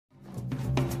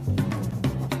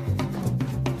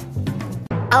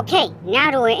Okay,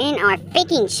 now that we're in our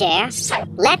thinking chair,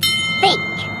 let's think.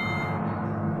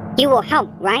 You will help,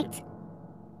 right?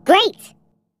 Great!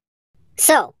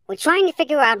 So, we're trying to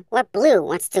figure out what Blue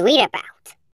wants to read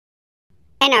about.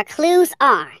 And our clues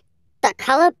are the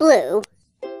color blue,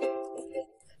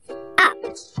 up,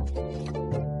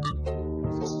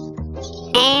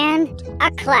 and a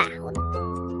cloud.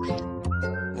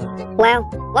 Well,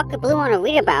 what could Blue want to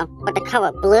read about but the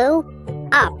color blue,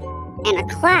 up, and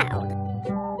a cloud?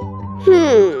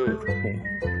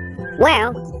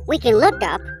 Well, we can look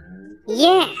up,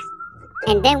 yeah,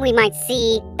 and then we might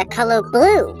see the color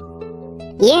blue.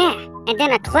 Yeah, and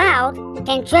then a cloud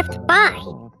can drift by.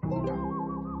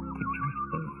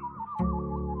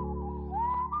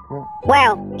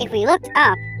 Well, if we looked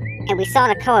up and we saw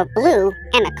the color blue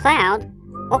and a cloud,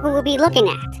 what would we be looking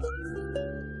at?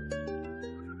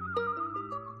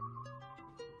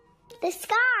 The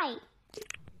sky!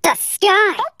 The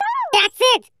sky! That's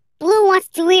it! Blue wants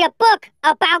to read a book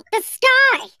about the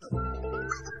sky!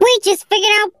 We just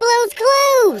figured out Blue's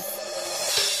clues!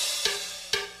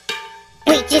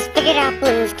 We just figured out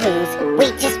Blue's clues.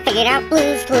 We just figured out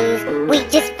Blue's clues. We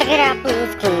just figured out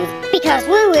Blue's clues. Because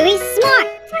we're really smart!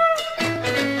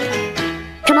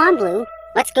 Come on, Blue.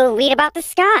 Let's go read about the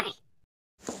sky.